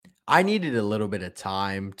I needed a little bit of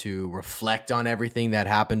time to reflect on everything that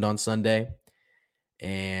happened on Sunday.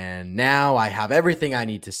 And now I have everything I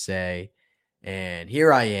need to say. And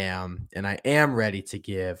here I am, and I am ready to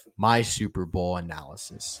give my Super Bowl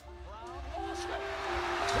analysis.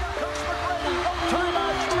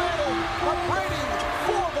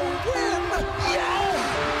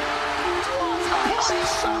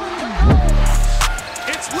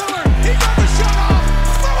 It's Lillard. He got the shot off.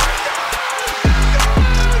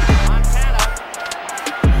 Montana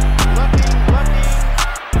looking,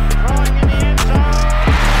 throwing in the end zone.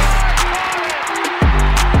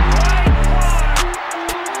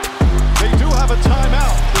 They do have a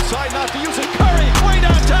timeout. Decide not to use it. Curry way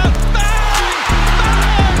downtown.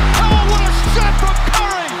 Bang! Oh, what a shot from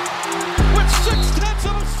Curry with 0.6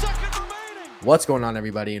 of a second remaining. What's going on,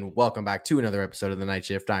 everybody, and welcome back to another episode of The Night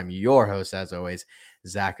Shift. I'm your host, as always,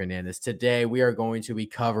 Zach Hernandez. Today, we are going to be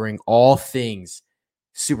covering all things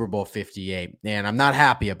Super Bowl 58, and I'm not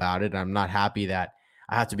happy about it. I'm not happy that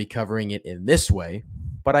I have to be covering it in this way,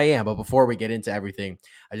 but I am. But before we get into everything,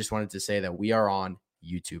 I just wanted to say that we are on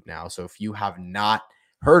YouTube now. So if you have not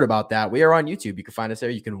heard about that, we are on YouTube. You can find us there.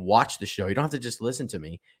 You can watch the show. You don't have to just listen to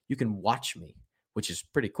me. You can watch me, which is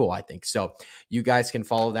pretty cool, I think. So you guys can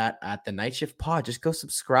follow that at the Night Shift Pod. Just go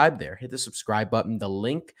subscribe there. Hit the subscribe button. The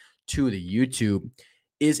link to the YouTube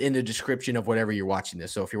is in the description of whatever you're watching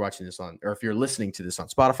this. So if you're watching this on, or if you're listening to this on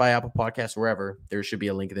Spotify, Apple Podcasts, wherever, there should be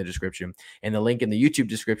a link in the description. And the link in the YouTube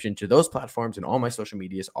description to those platforms and all my social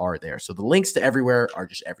medias are there. So the links to everywhere are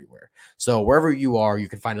just everywhere. So wherever you are, you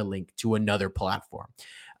can find a link to another platform.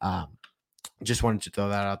 Just wanted to throw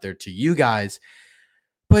that out there to you guys.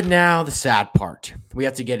 But now the sad part, we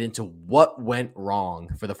have to get into what went wrong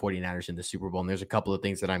for the 49ers in the Super Bowl. And there's a couple of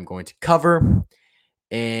things that I'm going to cover.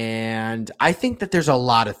 And I think that there's a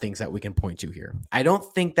lot of things that we can point to here. I don't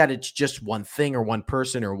think that it's just one thing or one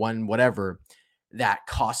person or one whatever that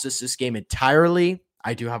cost us this game entirely.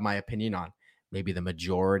 I do have my opinion on maybe the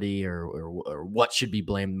majority or what should be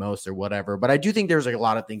blamed most or whatever. But I do think there's a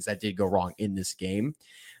lot of things that did go wrong in this game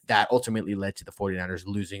that ultimately led to the 49ers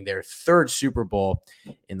losing their third Super Bowl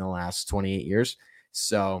in the last 28 years.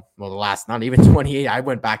 So, well, the last, not even 28. I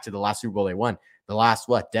went back to the last Super Bowl they won. The last,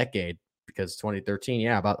 decade? Because 2013,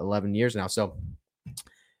 about 11 years now. So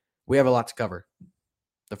we have a lot to cover.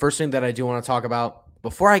 The first thing that I do want to talk about,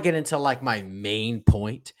 before I get into like my main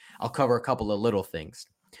point, I'll cover a couple of little things.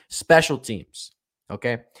 Special teams,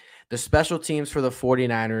 okay? The special teams for the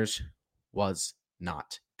 49ers was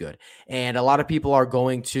not good. And a lot of people are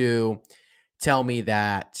going to tell me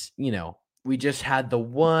that, we just had the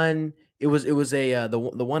one, it was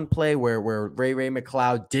the one play where Ray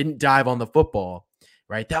McCloud didn't dive on the football,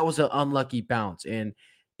 right? That was an unlucky bounce. And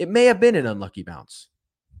it may have been an unlucky bounce.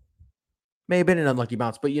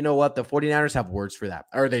 But you know what? The 49ers have words for that,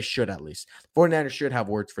 or they should at least. 49ers should have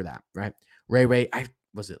words for that, right?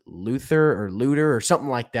 Was it Luther or something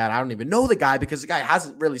like that? I don't even know the guy because the guy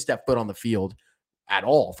hasn't really stepped foot on the field at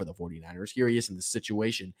all for the 49ers. Here he is in the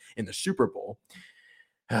situation in the Super Bowl.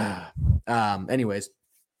 Anyways,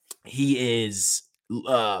 he is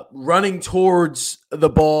running towards the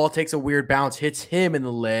ball, takes a weird bounce, hits him in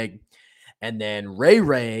the leg. And then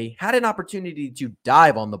Ray had an opportunity to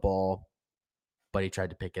dive on the ball, but he tried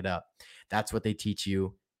to pick it up. That's what they teach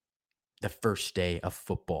you the first day of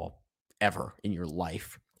football ever in your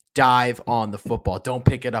life. Dive on the football. Don't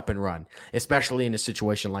pick it up and run, especially in a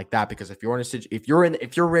situation like that. Because if you're Ray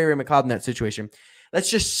McCloud in that situation,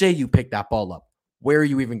 let's just say you pick that ball up. Where are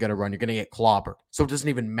you even going to run? You're going to get clobbered. So it doesn't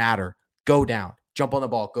even matter. Go down. Jump on the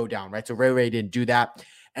ball. Go down, right? So Ray didn't do that.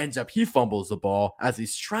 Ends up he fumbles the ball as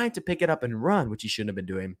he's trying to pick it up and run, which he shouldn't have been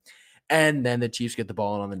doing. And then the Chiefs get the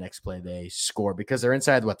ball, and on the next play, they score because they're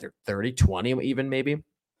inside, their 30, 20 even maybe.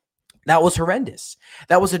 That was horrendous.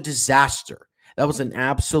 That was a disaster. That was an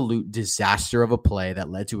absolute disaster of a play that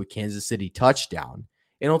led to a Kansas City touchdown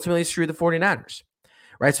and ultimately screwed the 49ers,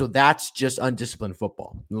 right? So that's just undisciplined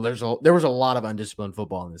football. There was a lot of undisciplined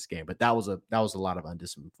football in this game, but that was a lot of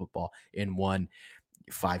undisciplined football in 1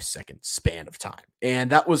 5-second span of time. And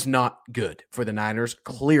that was not good for the Niners,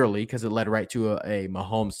 clearly, because it led right to a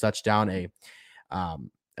Mahomes touchdown, a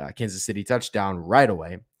Kansas City touchdown right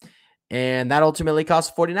away. And that ultimately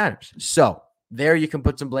cost the 49ers. So there you can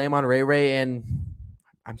put some blame on Ray, and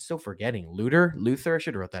I'm still forgetting. Luther? I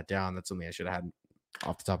should have wrote that down. That's something I should have had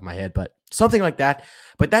off the top of my head, but something like that.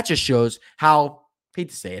 But that just shows how, hate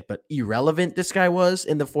to say it, but irrelevant this guy was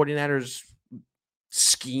in the 49ers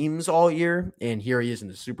schemes all year. And here he is in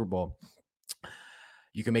the Super Bowl.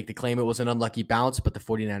 You can make the claim it was an unlucky bounce, but the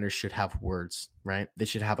 49ers should have words, right? They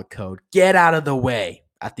should have a code. Get out of the way.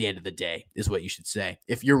 at the end of the day, is what you should say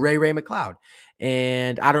if you're Ray McLeod.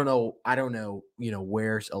 And I don't know,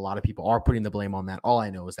 where a lot of people are putting the blame on that. All I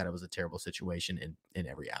know is that it was a terrible situation in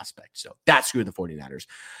every aspect. So that screwed the 49ers.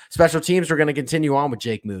 Special teams, we're going to continue on with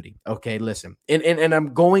Jake Moody. Okay, listen. And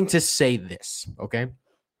I'm going to say this, okay?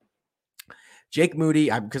 Jake Moody,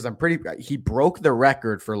 because he broke the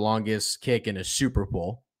record for longest kick in a Super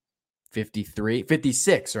Bowl.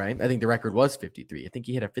 56, right? I think the record was 53. I think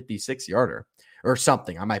he hit a 56-yarder or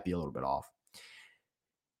something. I might be a little bit off.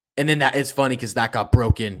 And then that is funny because that got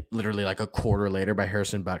broken literally like a quarter later by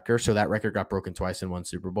Harrison Butker. So that record got broken twice in one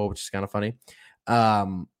Super Bowl, which is kind of funny.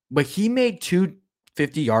 But he made two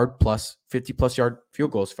 50-plus yard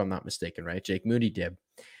field goals, if I'm not mistaken, right? Jake Moody did.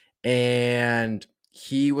 And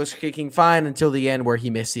he was kicking fine until the end where he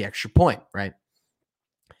missed the extra point, right?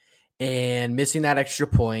 And missing that extra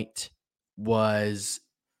point was,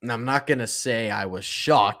 and I'm not going to say I was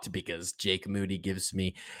shocked because Jake Moody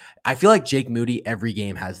I feel like Jake Moody every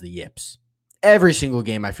game has the yips. Every single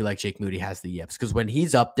game I feel like Jake Moody has the yips because when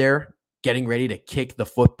he's up there getting ready to kick the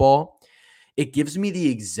football, it gives me the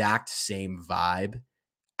exact same vibe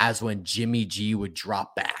as when Jimmy G would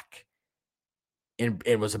drop back and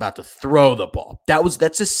was about to throw the ball.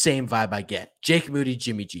 That's the same vibe I get. Jake Moody,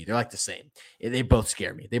 Jimmy G, they're like the same. They both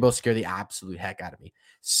scare me. They both scare the absolute heck out of me.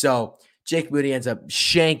 So Jake Moody ends up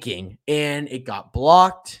shanking, and it got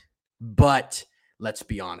blocked. But let's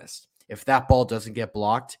be honest. If that ball doesn't get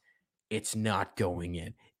blocked, it's not going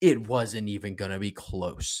in. It wasn't even going to be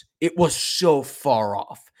close. It was so far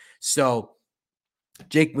off. So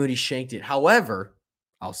Jake Moody shanked it. However,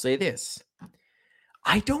 I'll say this.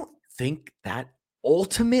 I don't think that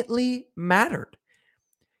ultimately mattered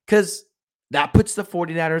because that puts the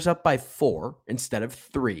 49ers up by 4 instead of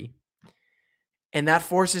 3. And that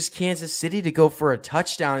forces Kansas City to go for a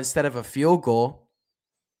touchdown instead of a field goal.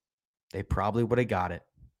 They probably would have got it.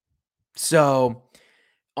 So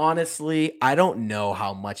honestly, I don't know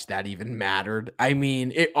how much that even mattered. I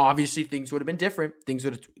mean, obviously things would have been different.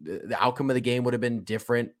 The outcome of the game would have been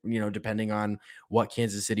different, depending on what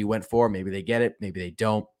Kansas City went for. Maybe they get it, maybe they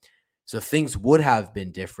don't. So things would have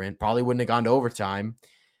been different. Probably wouldn't have gone to overtime.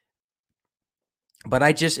 But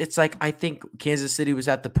I think Kansas City was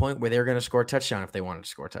at the point where they were going to score a touchdown if they wanted to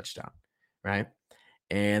score a touchdown, right?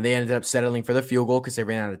 And they ended up settling for the field goal because they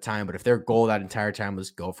ran out of time. But if their goal that entire time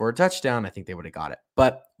was go for a touchdown, I think they would have got it.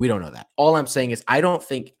 But we don't know that. All I'm saying is I'm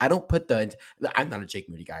not a Jake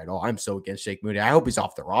Moody guy at all. I'm so against Jake Moody. I hope he's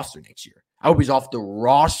off the roster next year.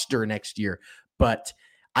 But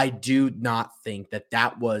I do not think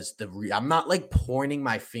that was I'm not like pointing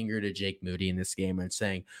my finger to Jake Moody in this game and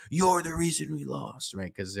saying, you're the reason we lost,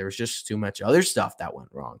 right? Because there was just too much other stuff that went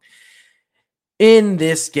wrong in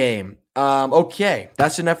this game. Okay,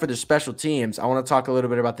 that's enough for the special teams. I want to talk a little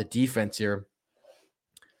bit about the defense here.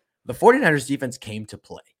 The 49ers defense came to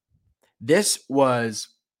play. This was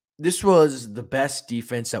the best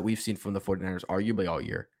defense that we've seen from the 49ers arguably all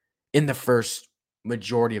year in the first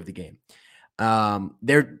majority of the game.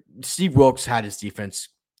 Steve Wilkes had his defense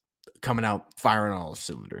coming out firing on all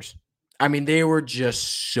cylinders. I mean, they were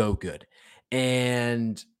just so good.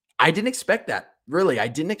 And I didn't expect that. Really, I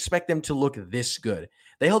didn't expect them to look this good.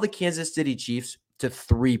 They held the Kansas City Chiefs to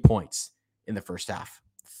 3 points in the first half.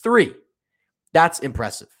 3. That's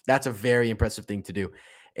impressive. That's a very impressive thing to do.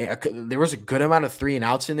 There was a good amount of 3 and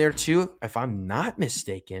outs in there too. If I'm not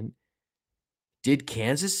mistaken, did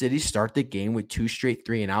Kansas City start the game with 2 straight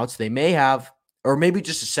 3 and outs? They may have, or maybe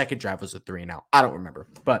just a second drive was a 3 and out. I don't remember.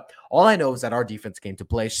 But all I know is that our defense came to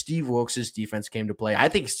play. Steve Wilkes' defense came to play. I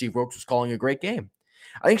think Steve Wilkes was calling a great game.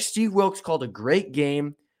 I think Steve Wilkes called a great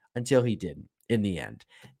game until he didn't in the end.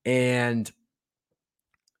 And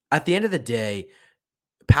at the end of the day,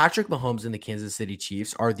 Patrick Mahomes and the Kansas City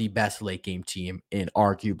Chiefs are the best late game team in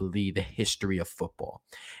arguably the history of football.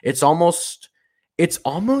 It's almost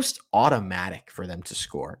automatic for them to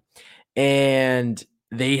score. And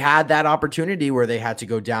they had that opportunity where they had to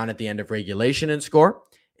go down at the end of regulation and score,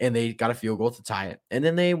 and they got a field goal to tie it. And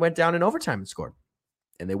then they went down in overtime and scored,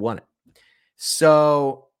 and they won it.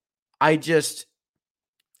 So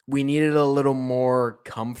we needed a little more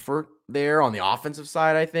comfort there on the offensive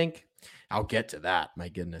side, I think. I'll get to that, my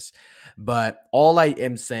goodness. But all I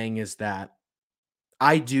am saying is that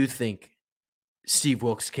I do think Steve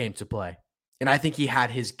Wilkes came to play. And I think he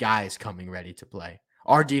had his guys coming ready to play.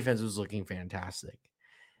 Our defense was looking fantastic.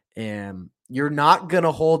 And you're not going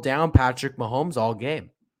to hold down Patrick Mahomes all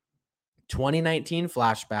game. 2019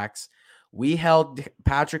 flashbacks. We held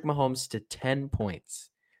Patrick Mahomes to 10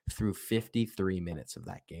 points through 53 minutes of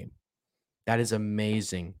that game. That is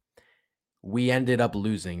amazing. We ended up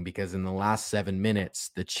losing because in the last 7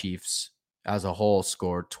 minutes, the Chiefs as a whole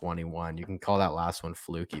scored 21. You can call that last one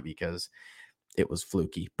fluky because it was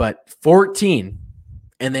fluky, but 14,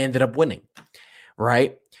 and they ended up winning,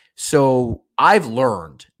 right? So I've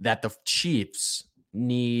learned that the Chiefs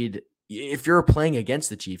need, if you're playing against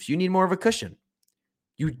the Chiefs, you need more of a cushion.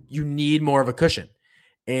 You need more of a cushion.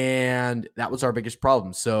 And that was our biggest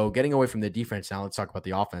problem. So getting away from the defense now, let's talk about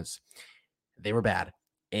the offense. They were bad,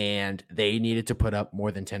 and they needed to put up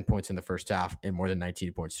more than 10 points in the first half and more than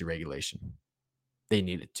 19 points to regulation. They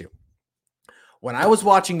needed to. When I was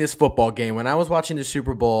watching this football game, when I was watching the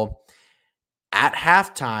Super Bowl, at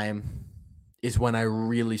halftime is when I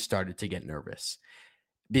really started to get nervous,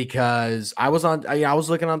 because I was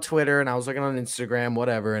looking on Twitter and I was looking on Instagram,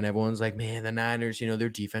 whatever, and everyone's like, man, the Niners, their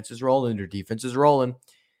defense is rolling. Their defense is rolling.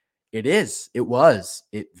 It is. It was.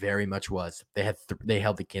 It very much was. They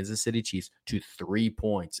held the Kansas City Chiefs to 3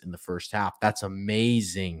 points in the first half. That's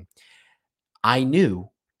amazing. I knew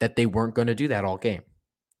that they weren't going to do that all game.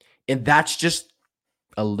 And that's just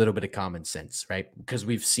a little bit of common sense, right? Because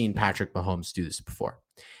we've seen Patrick Mahomes do this before.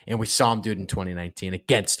 And we saw him do it in 2019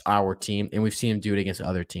 against our team, and we've seen him do it against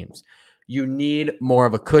other teams. You need more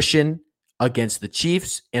of a cushion against the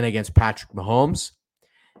Chiefs and against Patrick Mahomes.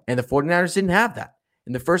 And the 49ers didn't have that.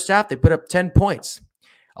 In the first half, they put up 10 points.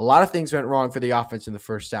 A lot of things went wrong for the offense in the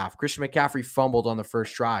first half. Christian McCaffrey fumbled on the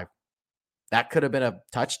first drive. That could have been a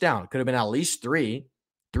touchdown. It could have been at least 3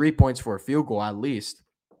 points for a field goal at least.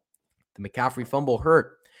 The McCaffrey fumble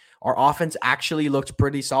hurt. Our offense actually looked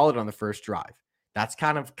pretty solid on the first drive. That's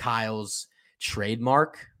kind of Kyle's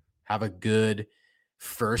trademark. Have a good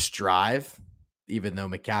first drive, even though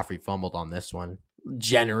McCaffrey fumbled on this one.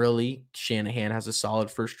 Generally, Shanahan has a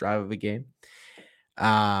solid first drive of a game.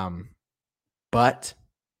 But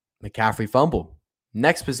McCaffrey fumbled.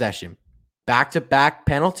 Next possession, back-to-back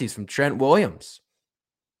penalties from Trent Williams.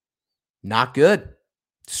 Not good.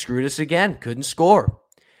 Screwed us again. Couldn't score.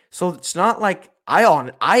 So it's not like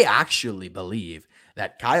I actually believe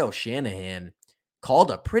that Kyle Shanahan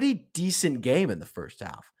called a pretty decent game in the first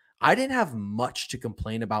half. I didn't have much to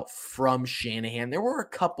complain about from Shanahan. There were a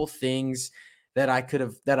couple things that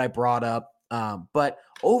I brought up. But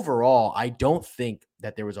overall, I don't think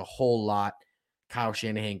that there was a whole lot Kyle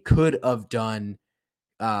Shanahan could have done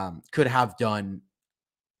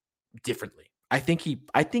differently. I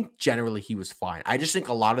think generally he was fine. I just think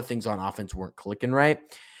a lot of things on offense weren't clicking right.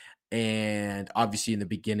 And obviously in the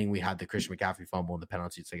beginning, we had the Christian McCaffrey fumble and the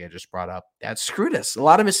penalties like I just brought up. That screwed us. A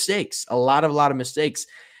lot of mistakes. A lot of mistakes.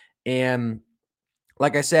 And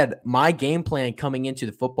like I said, my game plan coming into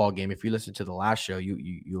the football game, if you listen to the last show,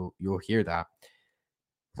 you'll hear that.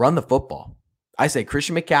 Run the football. I say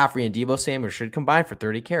Christian McCaffrey and Deebo Samuel should combine for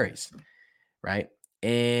 30 carries, right?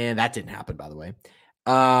 And that didn't happen, by the way.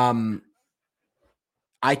 I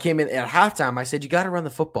came in at halftime. I said, you got to run the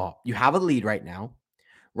football. You have a lead right now.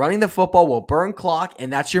 Running the football will burn clock,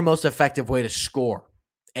 and that's your most effective way to score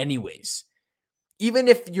anyways. Even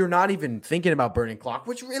if you're not even thinking about burning clock,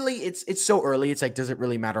 which really it's so early. It's like, does it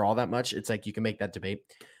really matter all that much? It's like you can make that debate.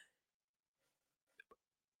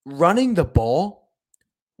 Running the ball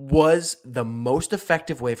was the most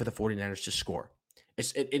effective way for the 49ers to score,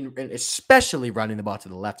 especially running the ball to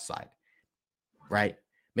the left side, right?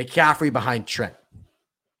 McCaffrey behind Trent.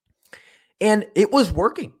 And it was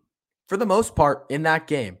working for the most part in that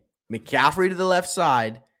game. McCaffrey to the left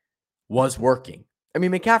side was working. I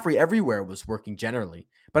mean, McCaffrey everywhere was working generally,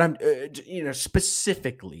 but I'm,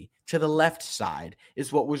 specifically to the left side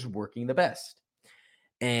is what was working the best.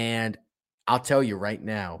 And I'll tell you right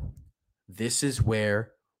now, this is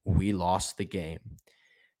where we lost the game.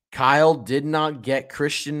 Kyle did not get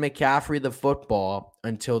Christian McCaffrey the football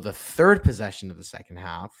until the third possession of the second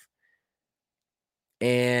half.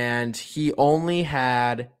 And he only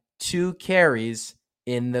had 2 carries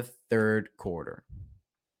in the third quarter.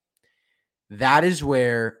 That is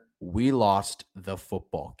where we lost the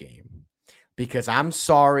football game. Because I'm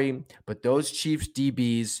sorry, but those Chiefs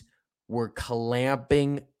DBs were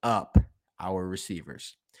clamping up our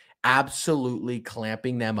receivers. Absolutely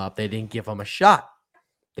clamping them up. They didn't give them a shot.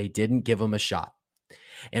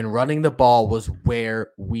 And running the ball was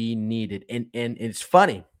where we needed. And it's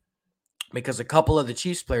funny because a couple of the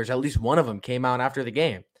Chiefs players, at least one of them, came out after the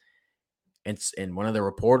game. And one of the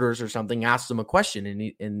reporters or something asked them a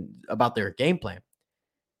question about their game plan.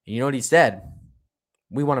 And you know what he said?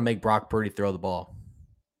 We want to make Brock Purdy throw the ball.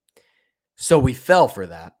 So we fell for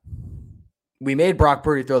that. We made Brock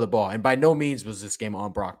Purdy throw the ball. And by no means was this game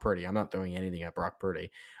on Brock Purdy. I'm not throwing anything at Brock Purdy.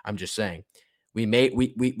 I'm just saying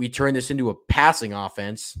we turned this into a passing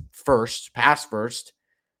offense pass first,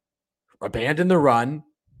 abandoned the run,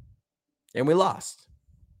 and we lost.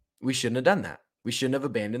 We shouldn't have done that. We shouldn't have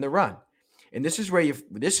abandoned the run. And this is where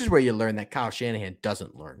you learn that Kyle Shanahan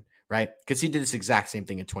doesn't learn, right? Because he did this exact same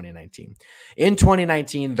thing in 2019. In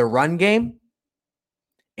 2019, the run game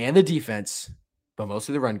and the defense, but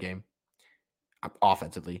mostly the run game,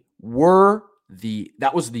 offensively,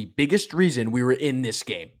 that was the biggest reason we were in this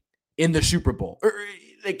game, in the Super Bowl.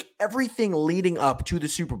 Like everything leading up to the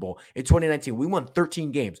Super Bowl in 2019, we won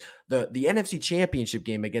 13 games. The NFC Championship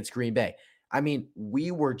game against Green Bay. I mean,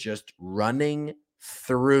 we were just running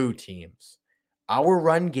through teams. Our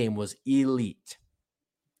run game was elite.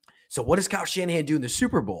 So what does Kyle Shanahan do in the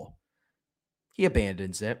Super Bowl? He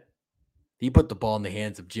abandons it. He put the ball in the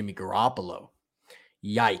hands of Jimmy Garoppolo.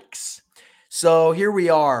 Yikes. So here we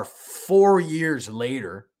are 4 years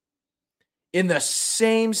later in the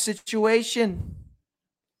same situation.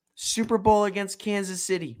 Super Bowl against Kansas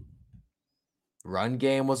City. Run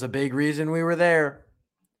game was a big reason we were there.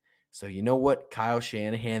 So you know what Kyle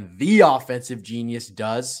Shanahan, the offensive genius,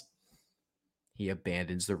 does? He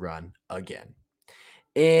abandons the run again.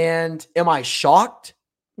 And am I shocked?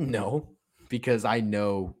 No, because I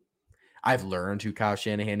know I've learned who Kyle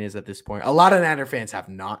Shanahan is at this point. A lot of Niner fans have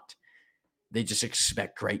not. They just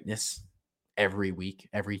expect greatness every week,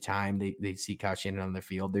 every time they see Kyle Shanahan on the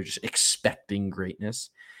field. They're just expecting greatness.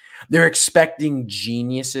 They're expecting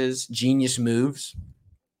genius moves.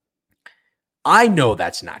 I know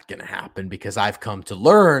that's not going to happen because I've come to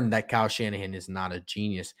learn that Kyle Shanahan is not a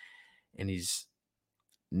genius and he's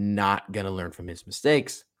not going to learn from his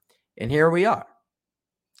mistakes. And here we are.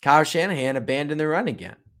 Kyle Shanahan abandoned the run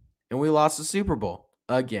again. And we lost the Super Bowl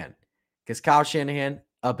again because Kyle Shanahan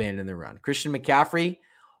abandoned the run. Christian McCaffrey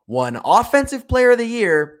won Offensive Player of the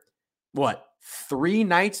Year, 3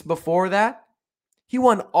 nights before that? He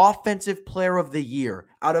won Offensive Player of the Year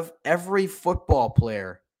out of every football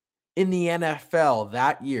player in the NFL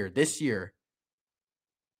that year, this year.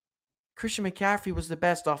 Christian McCaffrey was the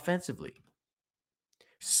best offensively.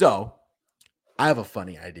 So, I have a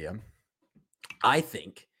funny idea. I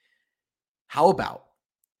think, how about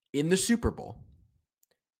in the Super Bowl,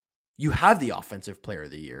 you have the Offensive Player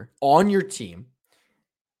of the Year on your team.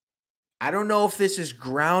 I don't know if this is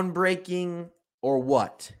groundbreaking or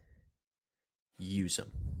what. Use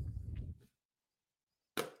them.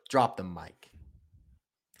 Drop the mic.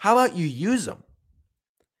 How about you use them?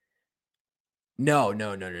 No.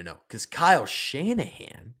 Because Kyle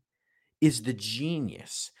Shanahan is the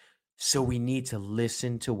genius. So we need to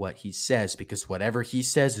listen to what he says because whatever he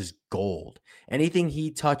says is gold. Anything he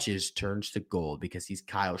touches turns to gold because he's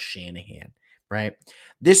Kyle Shanahan, right?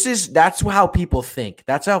 That's how people think.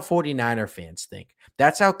 That's how 49er fans think.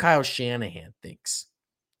 That's how Kyle Shanahan thinks.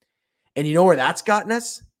 And you know where that's gotten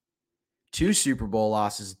us? 2 Super Bowl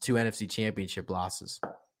losses, 2 NFC Championship losses.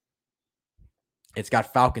 It's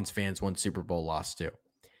got Falcons fans 1 Super Bowl loss too.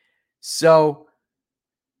 So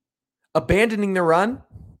abandoning the run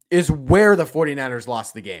is where the 49ers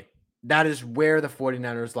lost the game. That is where the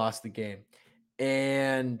 49ers lost the game.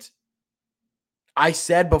 And I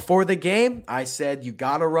said before the game, you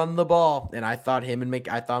got to run the ball. And I thought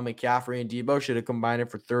McCaffrey and Debo should have combined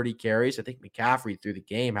it for 30 carries. I think McCaffrey through the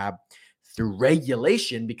game through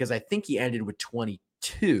regulation, because I think he ended with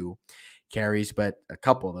 22 carries, but a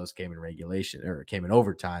couple of those came in regulation or came in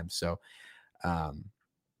overtime. So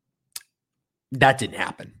that didn't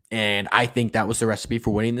happen. And I think that was the recipe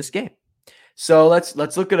for winning this game. So let's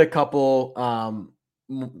look at a couple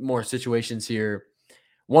more situations here.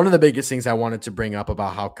 One of the biggest things I wanted to bring up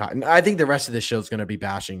about how I think the rest of the show is going to be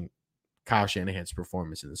bashing Kyle Shanahan's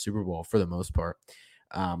performance in the Super Bowl for the most part,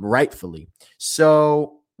 rightfully.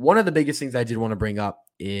 So one of the biggest things I did want to bring up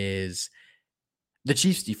is the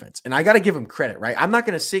Chiefs defense. And I got to give them credit, right? I'm not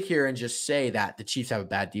going to sit here and just say that the Chiefs have a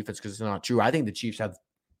bad defense because it's not true. I think the Chiefs have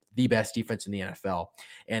the best defense in the NFL,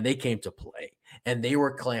 and they came to play, and they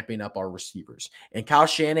were clamping up our receivers. And Kyle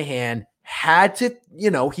Shanahan had to,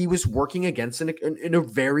 he was working against in a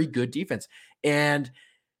very good defense. And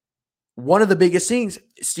one of the biggest things,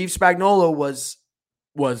 Steve Spagnuolo was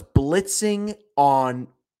blitzing on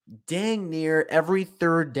dang near every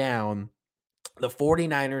third down the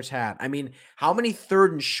 49ers had. I mean, how many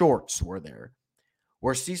 3rd and shorts were there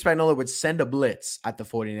where Steve Spagnuolo would send a blitz at the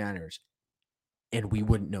 49ers and we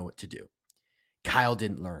wouldn't know what to do? Kyle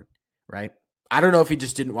didn't learn, right? I don't know if he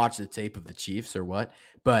just didn't watch the tape of the Chiefs or what,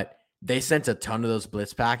 but they sent a ton of those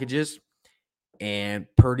blitz packages, and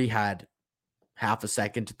Purdy had half a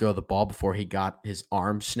second to throw the ball before he got his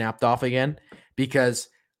arm snapped off again because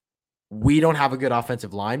we don't have a good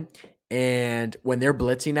offensive line. And when they're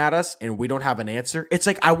blitzing at us and we don't have an answer, it's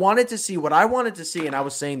like what I wanted to see, and I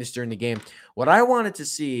was saying this during the game, what I wanted to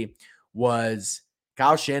see was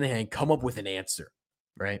Kyle Shanahan come up with an answer,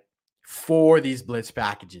 right? for these blitz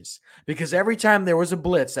packages, because every time there was a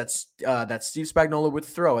blitz that Steve Spagnuolo would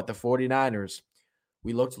throw at the 49ers,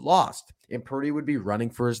 we looked lost, and Purdy would be running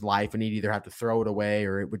for his life, and he'd either have to throw it away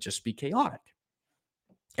or it would just be chaotic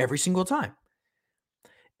every single time.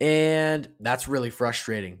 And that's really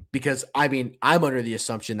frustrating because, I mean, I'm under the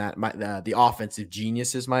assumption that the offensive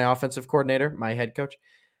genius is my offensive coordinator, my head coach.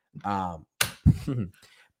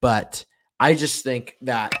 But I just think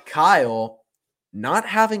that Kyle not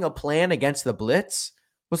having a plan against the blitz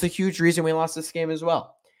was a huge reason we lost this game as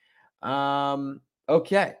well.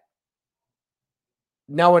 Okay.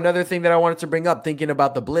 Now, another thing that I wanted to bring up thinking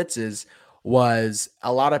about the blitzes was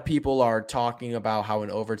a lot of people are talking about how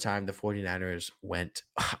in overtime the 49ers went.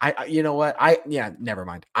 You know what? Never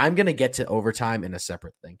mind. I'm going to get to overtime in a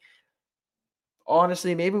separate thing.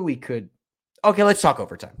 Honestly, maybe we could. Okay, let's talk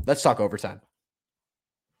overtime.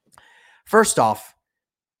 First off,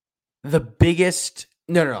 the biggest.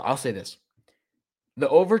 No, I'll say this. The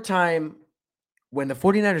overtime, when the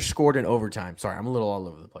 49ers scored in overtime. Sorry, I'm a little all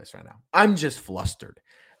over the place right now. I'm just flustered.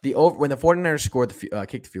 When the 49ers scored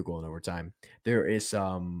kicked the field goal in overtime, there is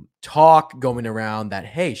some talk going around that,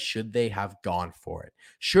 hey, should they have gone for it?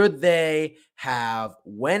 Should they have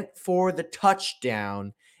went for the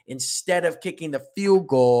touchdown instead of kicking the field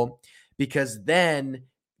goal? Because then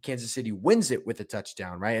Kansas City wins it with a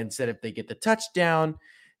touchdown, right? Instead, if they get the touchdown,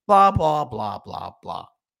 blah, blah, blah, blah, blah.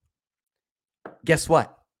 Guess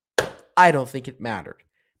what? I don't think it mattered,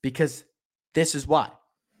 because this is why.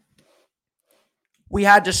 We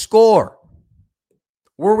had to score.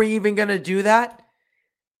 Were we even going to do that?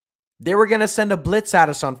 They were going to send a blitz at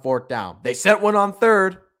us on fourth down. They sent one on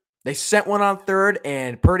third.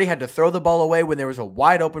 And Purdy had to throw the ball away when there was a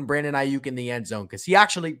wide open Brandon Ayuk in the end zone, because he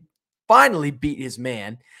actually finally beat his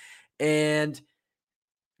man. And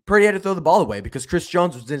Purdy had to throw the ball away because Chris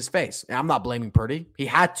Jones was in his face. And I'm not blaming Purdy. He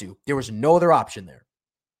had to. There was no other option there.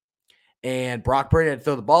 And Brock Purdy had to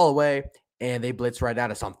throw the ball away, and they blitz right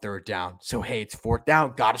at us on third down. So, hey, it's fourth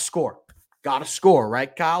down. Got to score.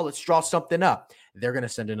 Right, Kyle? Let's draw something up. They're going to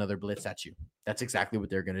send another blitz at you. That's exactly what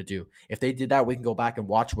they're going to do. If they did that, we can go back and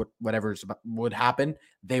watch whatever would happen.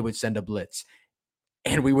 They would send a blitz,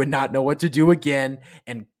 and we would not know what to do again.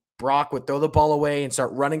 And Brock would throw the ball away and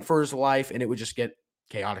start running for his life, and it would just get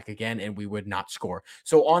chaotic again, and we would not score.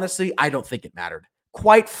 So, honestly, I don't think it mattered.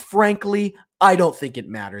 Quite frankly, I don't think it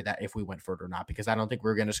mattered that if we went for it or not, because I don't think we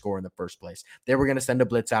were going to score in the first place. They were going to send a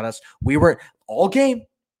blitz at us. We were all game.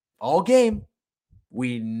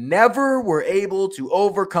 We never were able to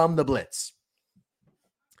overcome the blitz.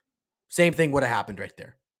 Same thing would have happened right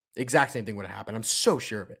there. Exact same thing would have happened. I'm so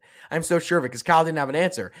sure of it because Kyle didn't have an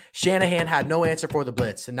answer. Shanahan had no answer for the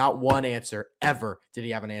blitz, and not one answer ever did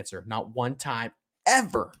he have an answer. Not one time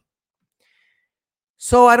ever.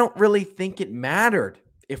 So I don't really think it mattered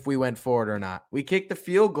if we went for it or not. We kicked the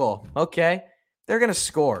field goal. Okay. They're going to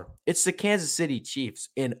score. It's the Kansas City Chiefs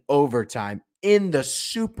in overtime in the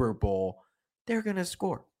Super Bowl. They're going to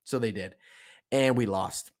score. So they did. And we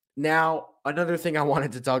lost. Now, another thing I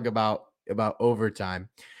wanted to talk about overtime,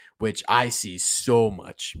 which I see so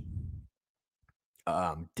much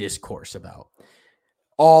discourse about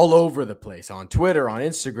all over the place, on Twitter, on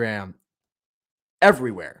Instagram,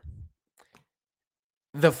 everywhere.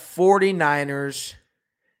 The 49ers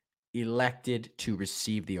elected to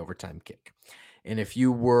receive the overtime kick. And if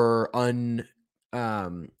you were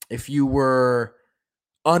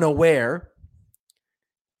unaware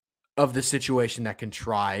of the situation that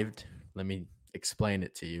contrived, let me explain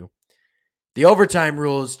it to you. The overtime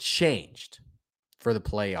rules changed for the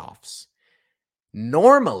playoffs.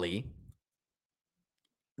 Normally,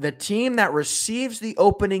 the team that receives the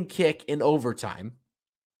opening kick in overtime,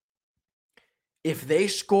 if they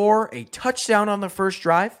score a touchdown on the first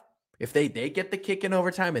drive, if they get the kick in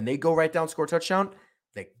overtime and they go right down, score a touchdown,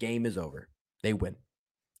 the game is over. They win.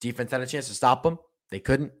 Defense had a chance to stop them. They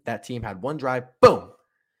couldn't. That team had one drive. Boom.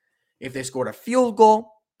 If they scored a field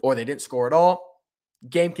goal or they didn't score at all,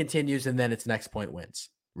 game continues and then its next point wins,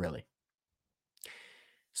 really.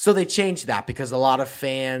 So they changed that because a lot of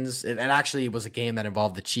fans, and actually it was a game that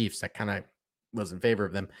involved the Chiefs that kind of was in favor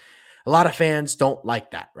of them. A lot of fans don't like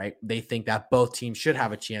that, right? They think that both teams should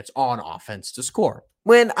have a chance on offense to score.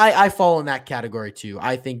 When I fall in that category too.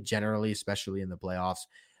 I think generally, especially in the playoffs,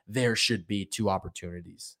 there should be two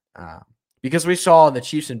opportunities. Because we saw in the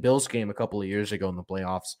Chiefs and Bills game a couple of years ago in the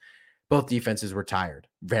playoffs, both defenses were tired.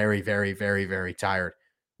 Very, very, very, very tired.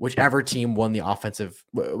 Whichever team won the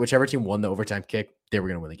overtime kick, they were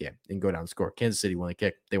going to win the game and go down and score. Kansas City won the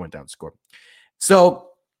kick. They went down and scored. So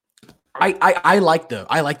I like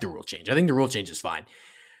the rule change. I think the rule change is fine.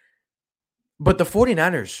 But the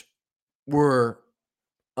 49ers were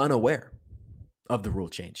unaware of the rule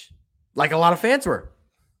change. Like a lot of fans were.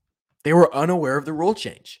 They were unaware of the rule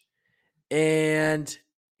change. And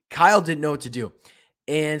Kyle didn't know what to do.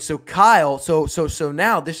 And so Kyle, so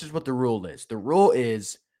now this is what the rule is. The rule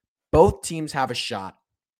is both teams have a shot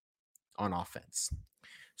on offense.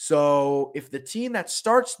 So if the team that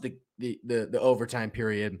starts the overtime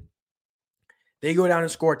period, they go down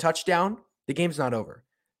and score a touchdown, the game's not over.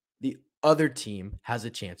 The other team has a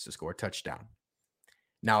chance to score a touchdown.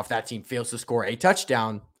 Now, if that team fails to score a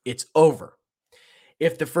touchdown, it's over.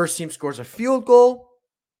 If the first team scores a field goal,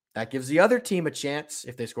 that gives the other team a chance.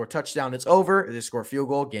 If they score a touchdown, it's over. If they score a field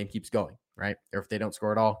goal, game keeps going, right? Or if they don't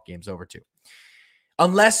score at all, game's over too.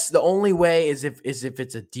 Unless the only way is if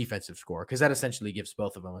it's a defensive score, because that essentially gives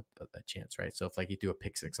both of them a chance, right? So if like you do a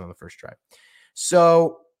pick six on the first drive.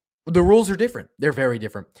 So the rules are different. They're very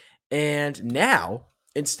different. And now,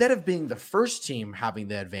 instead of being the first team having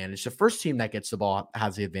the advantage, the first team that gets the ball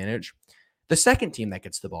has the advantage. The second team that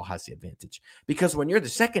gets the ball has the advantage. Because when you're the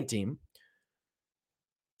second team,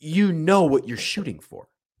 you know what you're shooting for.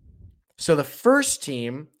 So the first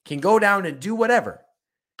team can go down and do whatever.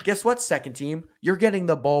 Guess what, second team? You're getting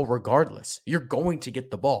the ball regardless. You're going to get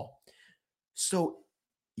the ball. So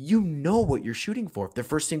you know what you're shooting for. If the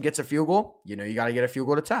first team gets a field goal, you know you got to get a field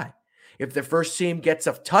goal to tie. If the first team gets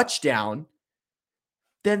a touchdown,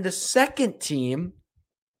 then the second team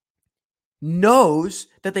knows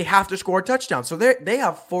that they have to score a touchdown. So they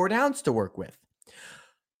have 4 downs to work with.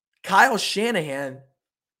 Kyle Shanahan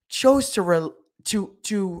chose to receive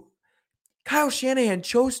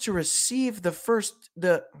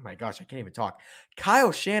oh my gosh, I can't even talk.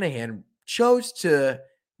 Kyle Shanahan chose to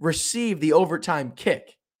receive the overtime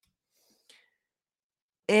kick.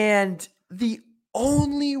 And the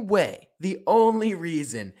only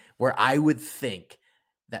reason where I would think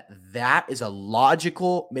that is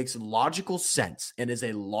makes logical sense and is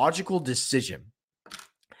a logical decision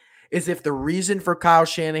is if the reason for Kyle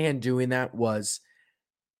Shanahan doing that was,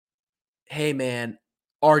 hey man,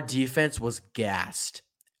 our defense was gassed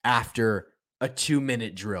after a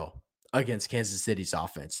 2-minute drill against Kansas City's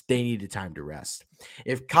offense. They needed time to rest.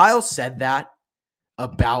 If Kyle said that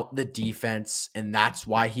about the defense, and that's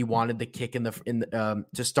why he wanted the kick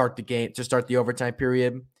to start the game, to start the overtime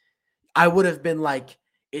period, I would have been like,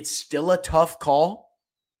 it's still a tough call,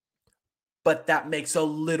 but that makes a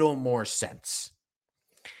little more sense.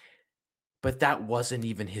 But that wasn't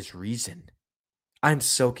even his reason. I'm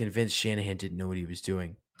so convinced Shanahan didn't know what he was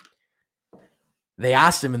doing. They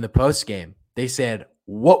asked him in the postgame. They said,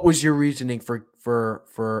 what was your reasoning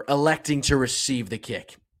for electing to receive the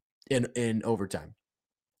kick in overtime?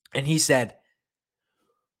 And he said,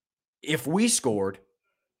 if we scored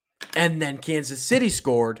and then Kansas City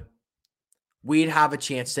scored, we'd have a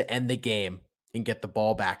chance to end the game and get the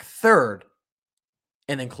ball back third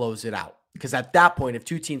and then close it out. Because at that point, if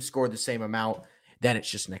two teams scored the same amount, then it's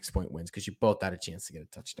just next point wins because you both had a chance to get a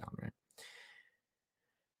touchdown, right?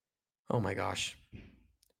 Oh my gosh.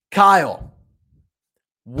 Kyle,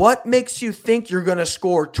 what makes you think you're going to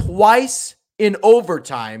score twice in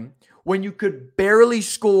overtime when you could barely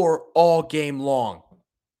score all game long?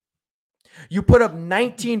 You put up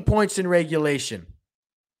 19 points in regulation.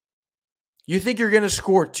 You think you're going to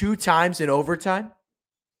score 2 times in overtime?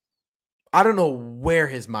 I don't know where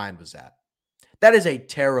his mind was at. That is a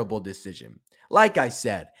terrible decision. Like I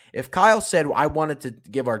said, if Kyle said, I wanted to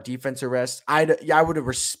give our defense a rest, I would have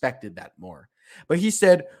respected that more. But he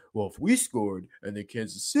said, well, if we scored and then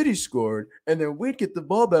Kansas City scored and then we'd get the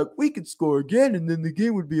ball back, we could score again and then the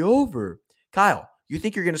game would be over. Kyle, you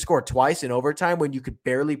think you're going to score twice in overtime when you could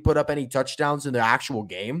barely put up any touchdowns in the actual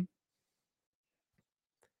game?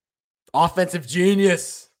 Offensive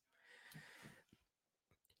genius.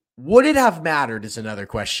 Would it have mattered is another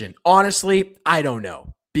question. Honestly, I don't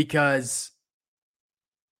know, because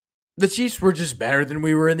the Chiefs were just better than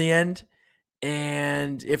we were in the end.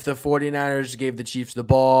 And if the 49ers gave the Chiefs the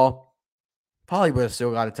ball, probably would have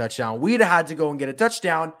still got a touchdown. We'd have had to go and get a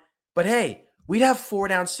touchdown. But hey, we'd have 4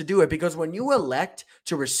 downs to do it, because when you elect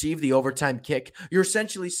to receive the overtime kick, you're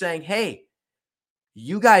essentially saying, hey,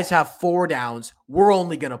 you guys have 4 downs. We're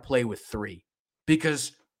only going to play with 3,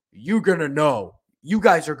 because you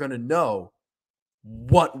guys are going to know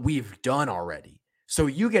what we've done already. So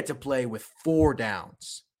you get to play with 4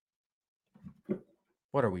 downs.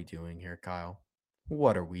 What are we doing here, Kyle?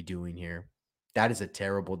 What are we doing here? That is a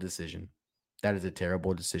terrible decision. That is a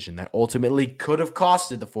terrible decision that ultimately could have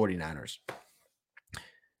costed the 49ers.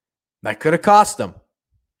 That could have cost them.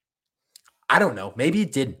 I don't know. Maybe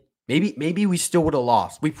it didn't. Maybe we still would have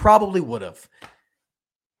lost. We probably would have.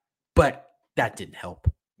 But that didn't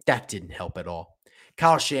help. That didn't help at all.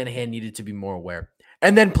 Kyle Shanahan needed to be more aware.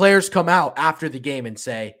 And then players come out after the game and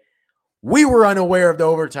say, we were unaware of the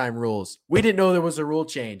overtime rules. We didn't know there was a rule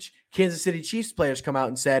change. Kansas City Chiefs players come out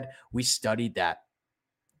and said, we studied that.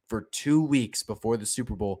 For 2 weeks before the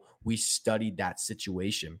Super Bowl, we studied that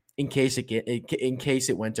situation in case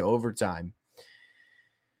it went to overtime.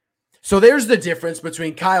 So there's the difference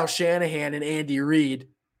between Kyle Shanahan and Andy Reid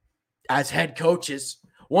as head coaches.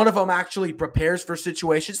 One of them actually prepares for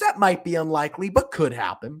situations that might be unlikely, but could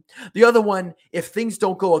happen. The other one, if things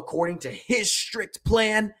don't go according to his strict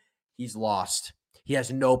plan, he's lost. He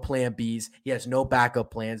has no plan Bs. He has no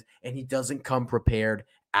backup plans, and he doesn't come prepared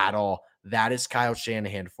at all. That is Kyle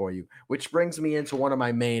Shanahan for you, which brings me into one of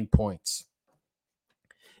my main points.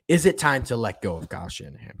 Is it time to let go of Kyle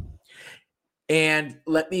Shanahan? And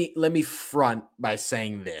let me front by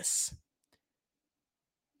saying this.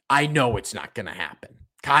 I know it's not going to happen.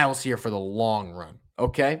 Kyle's here for the long run,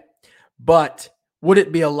 okay? But would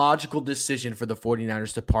it be a logical decision for the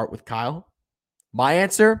 49ers to part with Kyle? My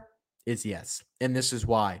answer is yes, and this is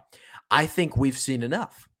why. I think we've seen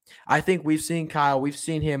enough. I think we've seen Kyle. We've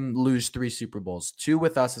seen him lose 3 Super Bowls, 2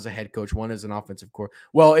 with us as a head coach, 1 as an offensive coordinator.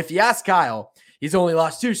 Well, if you ask Kyle, he's only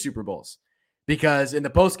lost 2 Super Bowls because in the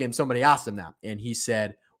postgame, somebody asked him that, and he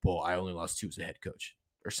said, well, I only lost 2 as a head coach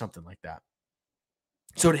or something like that.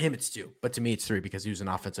 So to him, it's 2, but to me, it's 3 because he was an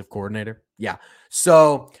offensive coordinator. Yeah.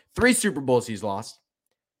 So 3 Super Bowls he's lost,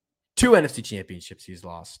 2 NFC championships he's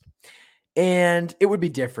lost, and it would be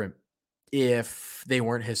different if they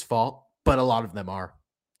weren't his fault, but a lot of them are.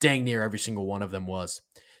 Dang near every single one of them was.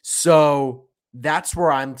 So that's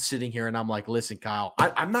where I'm sitting here and I'm like, listen, Kyle,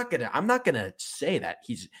 I'm not gonna say that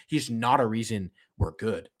he's not a reason we're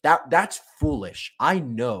good. That's foolish. I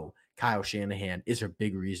know Kyle Shanahan is a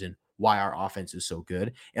big reason why our offense is so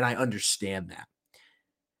good, and I understand that.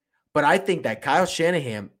 But I think that Kyle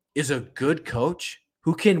Shanahan is a good coach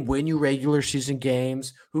who can win you regular season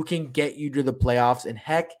games, who can get you to the playoffs, and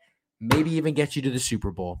heck, maybe even get you to the Super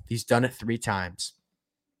Bowl. He's done it 3 times.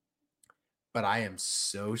 But I am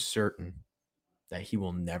so certain that he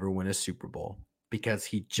will never win a Super Bowl because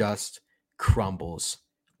he just crumbles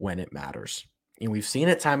when it matters. And we've seen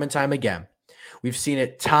it time and time again. We've seen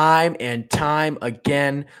it time and time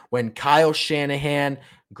again when Kyle Shanahan,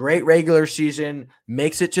 great regular season,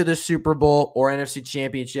 makes it to the Super Bowl or NFC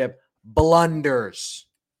Championship, blunders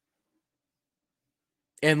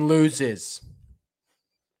and loses.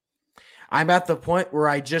 I'm at the point where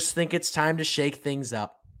I just think it's time to shake things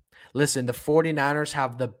up. Listen, the 49ers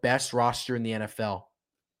have the best roster in the NFL.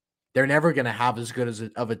 They're never going to have as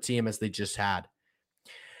good of a team as they just had.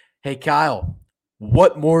 Hey, Kyle,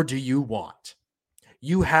 what more do you want?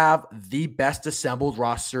 You have the best assembled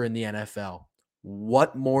roster in the NFL.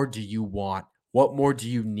 What more do you want? What more do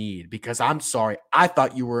you need? Because I'm sorry, I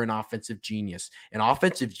thought you were an offensive genius. An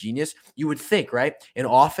offensive genius, you would think, right? An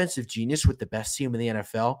offensive genius with the best team in the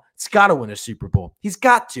NFL, it's got to win a Super Bowl. He's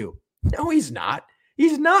got to. No, he's not.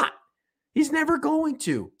 He's not. He's never going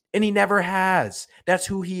to, and he never has. That's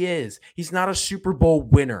who he is. He's not a Super Bowl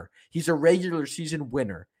winner. He's a regular season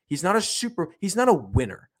winner. He's not a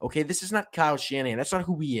winner. Okay. This is not Kyle Shanahan. That's not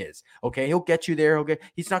who he is. Okay. He'll get you there. Okay.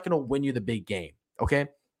 He's not going to win you the big game. Okay.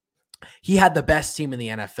 He had the best team in the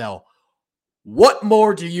NFL. What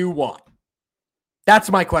more do you want? That's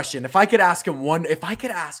my question. If I could ask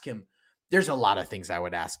him, there's a lot of things I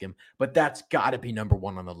would ask him, but that's got to be number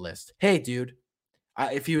 1 on the list. Hey, dude,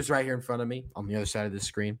 if he was right here in front of me on the other side of the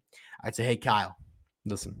screen, I'd say, hey, Kyle,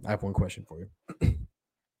 listen, I have one question for you.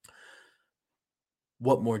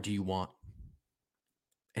 What more do you want?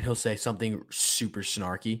 And he'll say something super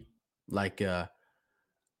snarky, like,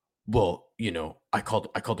 well, I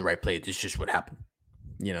called the right play. It's just what happened.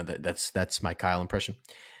 That's my Kyle impression.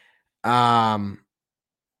 And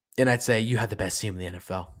I'd say you had the best team in the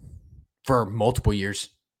NFL for multiple years.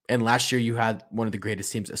 And last year you had one of the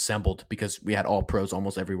greatest teams assembled because we had all pros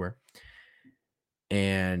almost everywhere.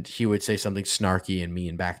 And he would say something snarky and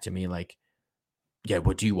mean back to me like, yeah,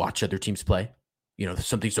 what do you watch other teams play?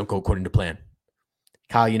 Some things don't go according to plan.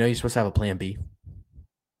 Kyle, you're supposed to have a plan B.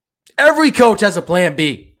 Every coach has a plan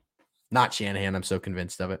B. Not Shanahan. I'm so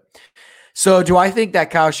convinced of it. So do I think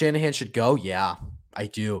that Kyle Shanahan should go? Yeah, I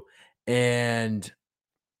do. And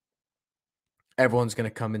everyone's going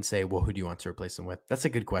to come and say, well, who do you want to replace him with? That's a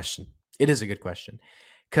good question. It is a good question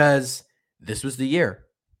because this was the year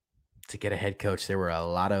to get a head coach. There were a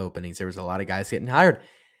lot of openings. There was a lot of guys getting hired.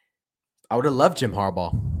 I would have loved Jim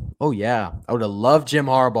Harbaugh. Oh, yeah. I would have loved Jim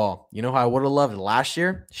Harbaugh. You know who I would have loved last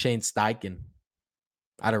year? Shane Steichen.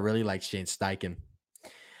 I'd have really liked Shane Steichen.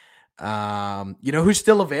 You know who's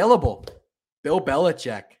still available? Bill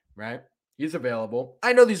Belichick, right? He's available.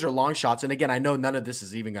 I know these are long shots. And again, I know none of this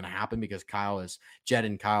is even going to happen because Jed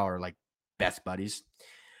and Kyle are like best buddies.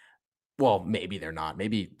 Well, maybe they're not.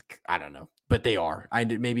 Maybe, I don't know, but they are.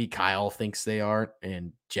 Maybe Kyle thinks they are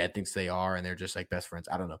and Jed thinks they are, and they're just like best friends.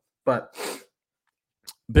 I don't know. But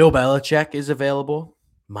Bill Belichick is available.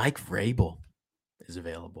 Mike Vrabel is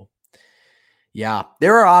available. Yeah,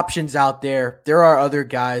 there are options out there. There are other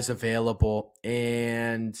guys available.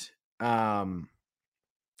 And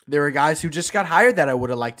there are guys who just got hired that I would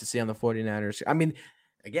have liked to see on the 49ers. I mean,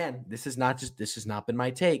 again, this has not been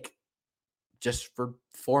my take just for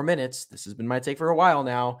 4 minutes. This has been my take for a while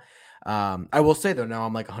now. I will say, though, now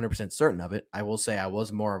I'm like 100% certain of it. I will say I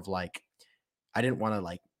was more of like, I didn't want to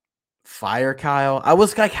like fire Kyle. I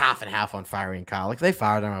was like half and half on firing Kyle. Like if they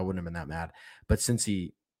fired him, I wouldn't have been that mad. But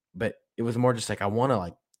it was more just like, I want to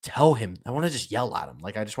like tell him, I want to just yell at him.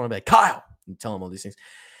 Like, I just want to be like, Kyle, and tell him all these things.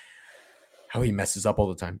 How he messes up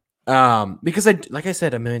all the time. Because like I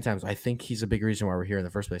said a million times, I think he's a big reason why we're here in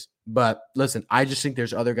the first place. But listen, I just think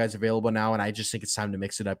there's other guys available now, and I just think it's time to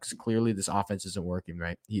mix it up because clearly this offense isn't working,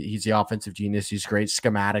 right? He's the offensive genius. He's great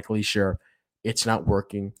schematically, sure. It's not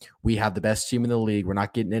working. We have the best team in the league. We're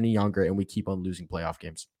not getting any younger, and we keep on losing playoff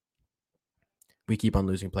games.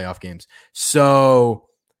 So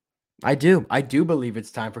I do believe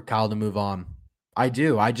it's time for Kyle to move on. I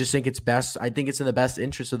do. I just think it's best. I think it's in the best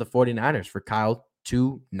interest of the 49ers for Kyle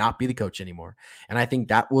to not be the coach anymore. And I think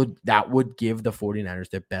that would give the 49ers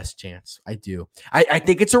their best chance. I do. I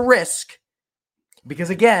think it's a risk because,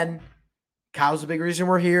 again, Kyle's a big reason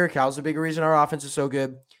we're here. Kyle's a big reason our offense is so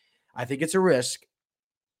good. I think it's a risk,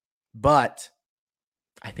 but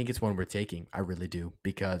I think it's one we're taking. I really do,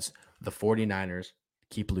 because the 49ers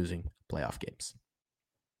keep losing playoff games.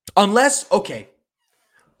 Unless, okay,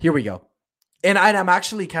 here we go. And I'm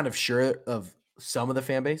actually kind of sure of some of the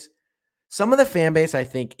fan base. Some of the fan base, I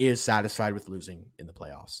think, is satisfied with losing in the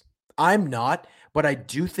playoffs. I'm not, but I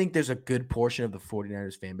do think there's a good portion of the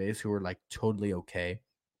 49ers fan base who are like totally okay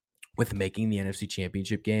with making the NFC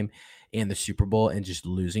Championship game and the Super Bowl and just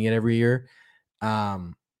losing it every year.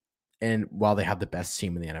 And while they have the best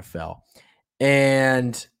team in the NFL.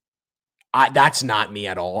 And that's not me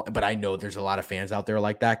at all, but I know there's a lot of fans out there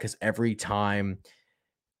like that because every time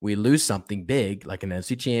we lose something big, like an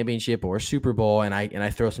NFC Championship or a Super Bowl, and I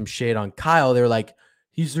throw some shade on Kyle, they're like,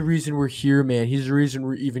 he's the reason we're here, man. He's the reason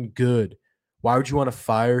we're even good. Why would you want to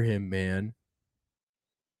fire him, man?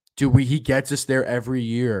 Dude, he gets us there every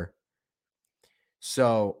year.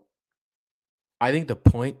 So I think the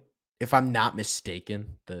point, if I'm not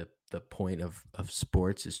mistaken, the point of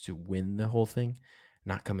sports is to win the whole thing,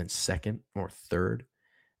 not come in second or third,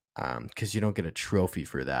 because you don't get a trophy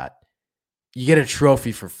for that. You get a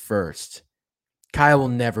trophy for first. Kyle will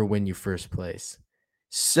never win you first place.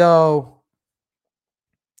 So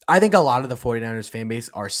I think a lot of the 49ers fan base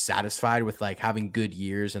are satisfied with like having good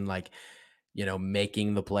years and like, you know,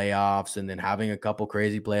 making the playoffs and then having a couple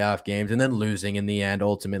crazy playoff games and then losing in the end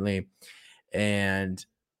ultimately. And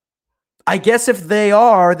I guess if they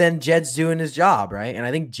are, then Jed's doing his job, right? And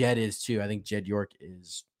I think Jed is too. I think Jed York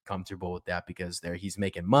is comfortable with that because he's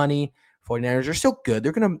making money. 49ers are still good.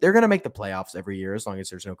 They're gonna make the playoffs every year as long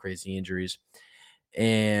as there's no crazy injuries.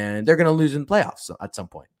 And they're gonna lose in the playoffs at some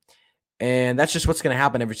point. And that's just what's gonna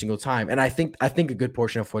happen every single time. And I think a good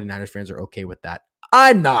portion of 49ers fans are okay with that.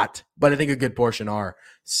 I'm not, but I think a good portion are.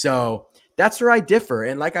 So that's where I differ.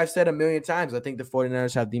 And like I've said a million times, I think the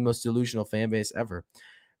 49ers have the most delusional fan base ever.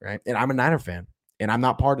 Right. And I'm a Niner fan and I'm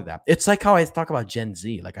not part of that. It's like how I talk about Gen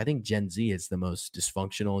Z. Like I think Gen Z is the most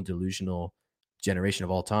dysfunctional and delusional generation of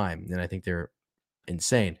all time. And I think they're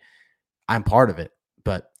insane. I'm part of it,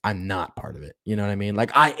 but I'm not part of it. You know what I mean?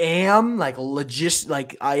 Like I am like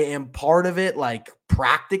I am part of it, like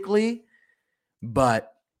practically,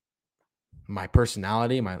 but my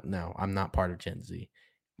personality, no, I'm not part of Gen Z.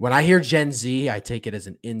 When I hear Gen Z, I take it as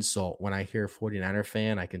an insult. When I hear 49er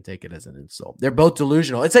fan, I can take it as an insult. They're both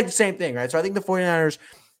delusional. It's like the same thing, right? So I think the 49ers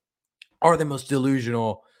are the most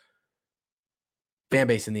delusional fan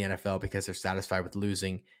base in the NFL because they're satisfied with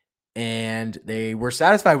losing. And they were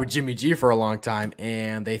satisfied with Jimmy G for a long time.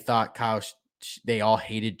 And they thought they all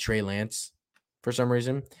hated Trey Lance for some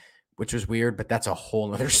reason, which was weird, but that's a whole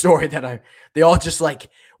nother story they all just like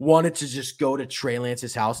wanted to just go to Trey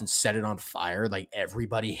Lance's house and set it on fire. Like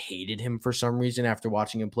everybody hated him for some reason after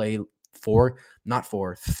watching him play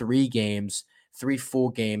 3 games, 3 full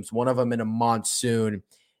games, one of them in a monsoon.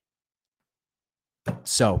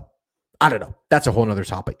 So I don't know. That's a whole nother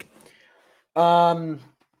topic.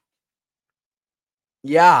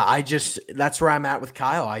 Yeah, that's where I'm at with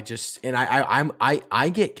Kyle. I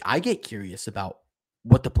get curious about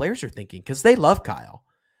what the players are thinking because they love Kyle.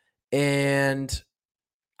 And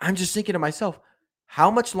I'm just thinking to myself, how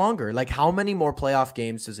much longer? Like, how many more playoff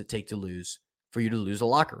games does it take to lose for you to lose a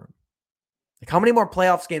locker room? Like, how many more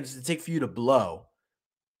playoffs games does it take for you to blow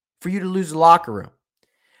for you to lose the locker room?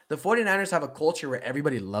 The 49ers have a culture where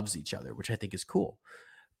everybody loves each other, which I think is cool.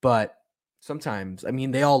 But sometimes, I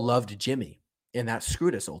mean, they all loved Jimmy, and that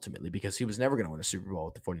screwed us ultimately because he was never going to win a Super Bowl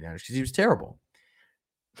with the 49ers because he was terrible.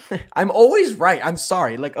 I'm always right. I'm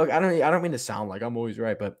sorry. Like, I don't mean to sound like I'm always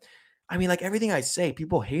right, but I mean, like, everything I say,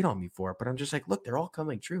 people hate on me for it, but I'm just like, look, they're all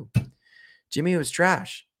coming true. Jimmy was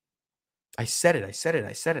trash. I said it. I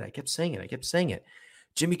kept saying it.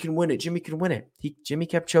 Jimmy can win it. Jimmy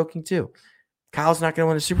kept choking too. Kyle's not going to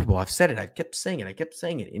win a Super Bowl. I've said it. I kept saying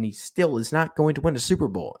it. And he still is not going to win a Super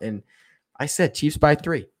Bowl. And I said Chiefs by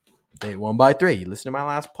 3. They won by 3. Listen to my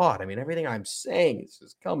last pod. I mean, everything I'm saying is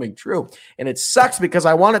just coming true. And it sucks because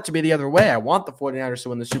I want it to be the other way. I want the 49ers to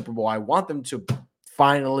win the Super Bowl. I want them to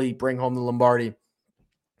finally bring home the Lombardi.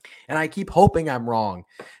 And I keep hoping I'm wrong.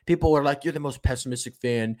 People are like, you're the most pessimistic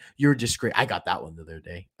fan. You're a disgrace. I got that one the other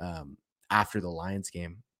day after the Lions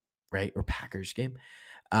game, right? Or Packers game.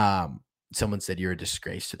 Someone said you're a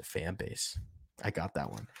disgrace to the fan base. I got that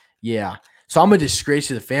one. Yeah. So I'm a disgrace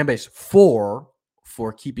to the fan base for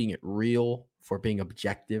keeping it real, for being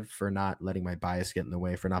objective, for not letting my bias get in the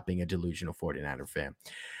way, for not being a delusional 49er fan.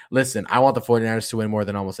 Listen, I want the 49ers to win more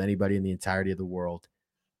than almost anybody in the entirety of the world.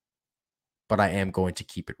 But I am going to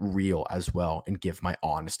keep it real as well and give my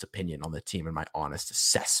honest opinion on the team and my honest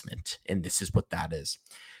assessment. And this is what that is.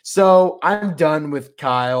 So I'm done with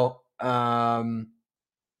Kyle.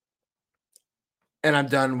 And I'm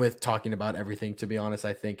done with talking about everything, to be honest.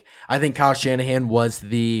 I think Kyle Shanahan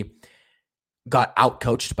got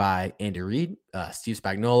out-coached by Andy Reid, Steve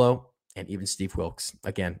Spagnuolo, and even Steve Wilkes.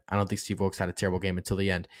 Again, I don't think Steve Wilkes had a terrible game until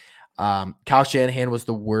the end. Kyle Shanahan was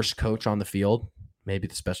the worst coach on the field. Maybe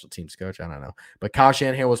the special teams coach. I don't know. But Kyle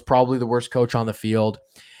Shanahan was probably the worst coach on the field.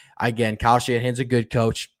 Again, Kyle Shanahan's a good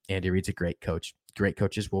coach. Andy Reid's a great coach. Great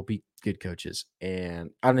coaches will be good coaches.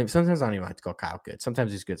 And sometimes I don't even like to call Kyle good.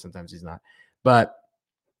 Sometimes he's good. Sometimes he's not. But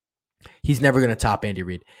he's never going to top Andy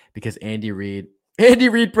Reid because Andy Reid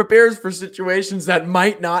prepares for situations that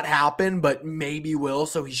might not happen, but maybe will.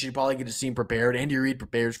 So he should probably get his team prepared. Andy Reid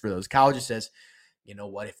prepares for those. Kyle just says, you know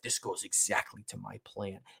what? If this goes exactly to my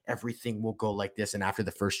plan, everything will go like this. And after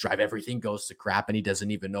the first drive, everything goes to crap and he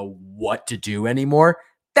doesn't even know what to do anymore.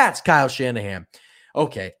 That's Kyle Shanahan.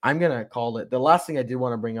 Okay, I'm going to call it. The last thing I did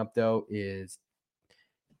want to bring up, though, is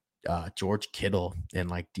George Kittle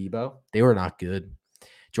and like Debo. They were not good.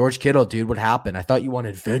 George Kittle, dude, what happened? I thought you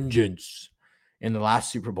wanted vengeance. In the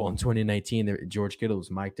last Super Bowl in 2019, George Kittle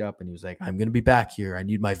was mic'd up and he was like, I'm going to be back here. I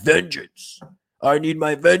need my vengeance.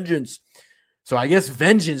 So I guess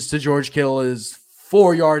vengeance to George Kittle is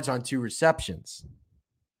 4 yards on 2 receptions.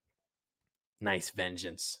 Nice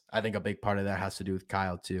vengeance. I think a big part of that has to do with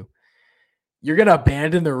Kyle too. You're going to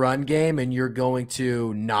abandon the run game and you're going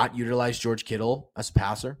to not utilize George Kittle as a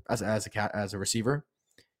passer, as a receiver.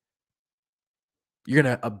 You're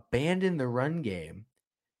going to abandon the run game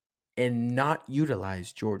and not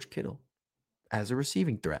utilize George Kittle as a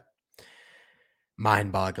receiving threat.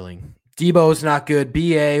 Mind-boggling. Debo's not good.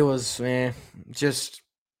 BA was just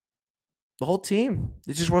the whole team.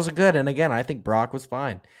 It just wasn't good. And again, I think Brock was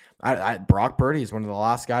fine. Brock Purdy is one of the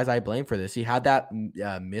last guys I blame for this. He had that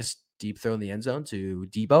missed deep throw in the end zone to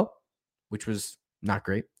Debo, which was not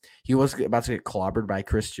great. He was about to get clobbered by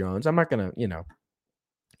Chris Jones. I'm not going to,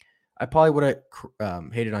 I probably would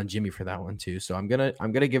have hated on Jimmy for that one too. So I'm going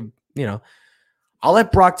to give, I'll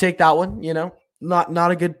let Brock take that one,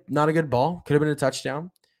 not a good ball. Could have been a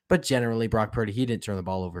touchdown. But generally, Brock Purdy, he didn't turn the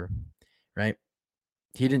ball over, right?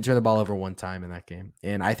 He didn't turn the ball over one time in that game.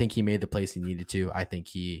 And I think he made the plays he needed to. I think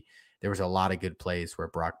there was a lot of good plays where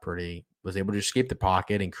Brock Purdy was able to escape the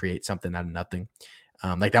pocket and create something out of nothing.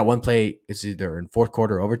 Like that one play, it's either in fourth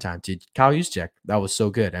quarter or overtime to Kyle Juszczyk. That was so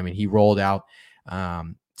good. I mean, he rolled out,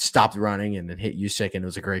 stopped running, and then hit Juszczyk, and it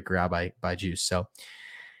was a great grab by Juice. So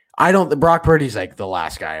Brock Purdy's like the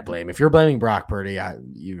last guy I blame. If you're blaming Brock Purdy, I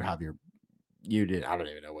don't even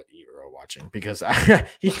know what you were watching because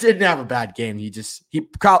he didn't have a bad game.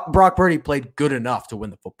 Brock Purdy played good enough to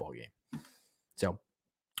win the football game. So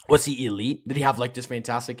was he elite? Did he have like this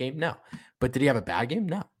fantastic game? No. But did he have a bad game?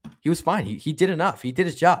 No. He was fine. He did enough. He did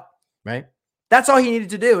his job, right? That's all he needed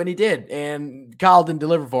to do, and he did. And Kyle didn't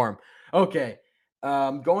deliver for him. Okay.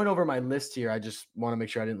 Going over my list here, I just want to make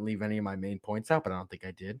sure I didn't leave any of my main points out, but I don't think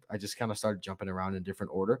I did. I just kind of started jumping around in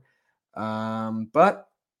different order. But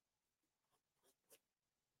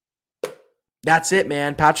that's it,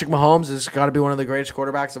 man. Patrick Mahomes has got to be one of the greatest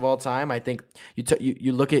quarterbacks of all time. I think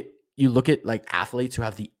you look at you look at like athletes who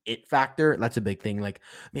have the it factor. That's a big thing. Like,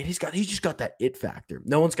 man, he's just got that it factor.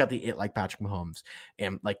 No one's got the it like Patrick Mahomes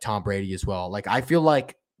and like Tom Brady as well. Like, I feel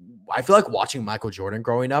like watching Michael Jordan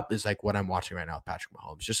growing up is like what I'm watching right now with Patrick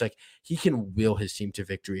Mahomes. Just like he can will his team to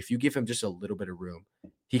victory. If you give him just a little bit of room,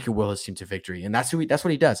 he can will his team to victory. And that's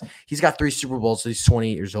what he does. He's got 3 Super Bowls. So he's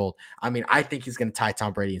 28 years old. I mean, I think he's going to tie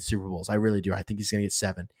Tom Brady in Super Bowls. I really do. I think he's going to get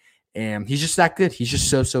 7. And he's just that good. He's just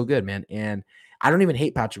so good, man. And I don't even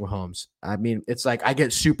hate Patrick Mahomes. I mean, it's like I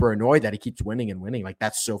get super annoyed that he keeps winning and winning. Like,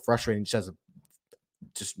 that's so frustrating just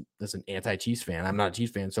as an anti-Chiefs fan. I'm not a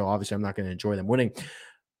Chiefs fan, so obviously I'm not going to enjoy them winning.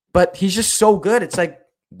 But he's just so good. It's like,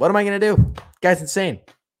 what am I going to do? Guy's insane.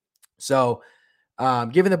 So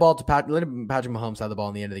giving the ball to Patrick Mahomes have the ball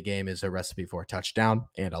in the end of the game is a recipe for a touchdown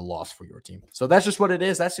and a loss for your team. So that's just what it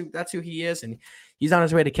is. That's who he is. And he's on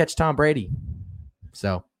his way to catch Tom Brady.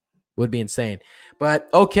 So would be insane. But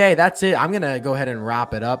okay, that's it. I'm going to go ahead and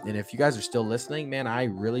wrap it up. And if you guys are still listening, man, I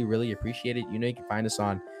really, really appreciate it. You know, you can find us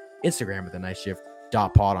on Instagram at the Night Shift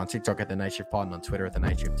 .pod, on TikTok at the Night Shift Pod, and on Twitter at the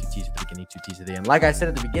Night Shift, 2 T's at the beginning, 2 T's at the end. Like I said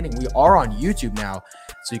at the beginning, we are on YouTube now,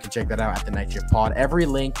 so you can check that out at the Night Shift Pod. Every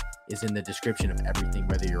link is in the description of everything,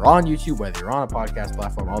 whether you're on YouTube, whether you're on a podcast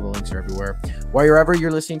platform, all the links are everywhere. Wherever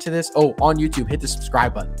you're listening to this, on YouTube, hit the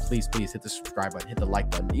subscribe button. Please hit the subscribe button, hit the like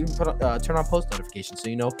button, even turn on post notifications so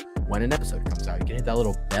you know when an episode comes out. You can hit that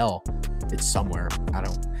little bell. It's somewhere.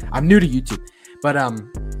 I'm new to YouTube, but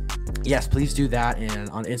yes, please do that. And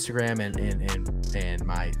on Instagram and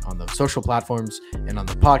on the social platforms and on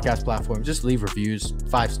the podcast platform, just leave reviews,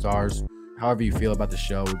 5 stars. However you feel about the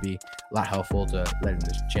show would be a lot helpful to letting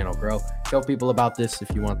this channel grow. Tell people about this if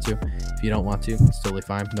you want to. If you don't want to, it's totally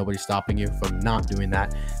fine. Nobody's stopping you from not doing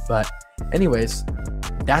that. But anyways,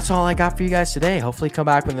 that's all I got for you guys today. Hopefully come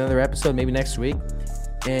back with another episode maybe next week.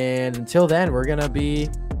 And until then, we're going to be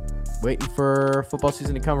waiting for football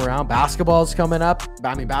season to come around. Basketball's coming up.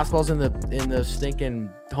 I mean, basketball's in the stinking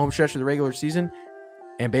home stretch of the regular season,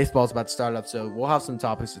 and baseball's about to start up. So we'll have some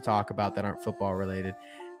topics to talk about that aren't football related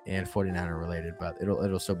and 49er related, but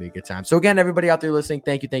it'll still be a good time. So again, everybody out there listening,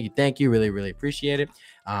 thank you. Really, really appreciate it.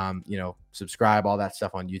 Subscribe, all that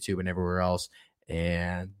stuff on YouTube and everywhere else.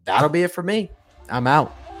 And that'll be it for me. I'm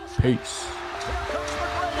out. Peace.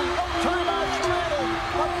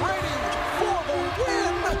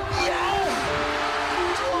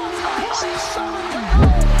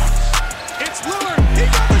 It's Lillard. He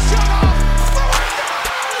got the shot off.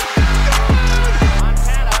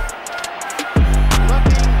 Montana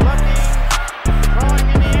looking, throwing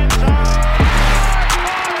in the end zone.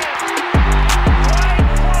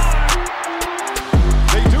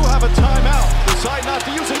 They do have a timeout. Decide not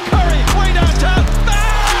to use it. Curry way downtown.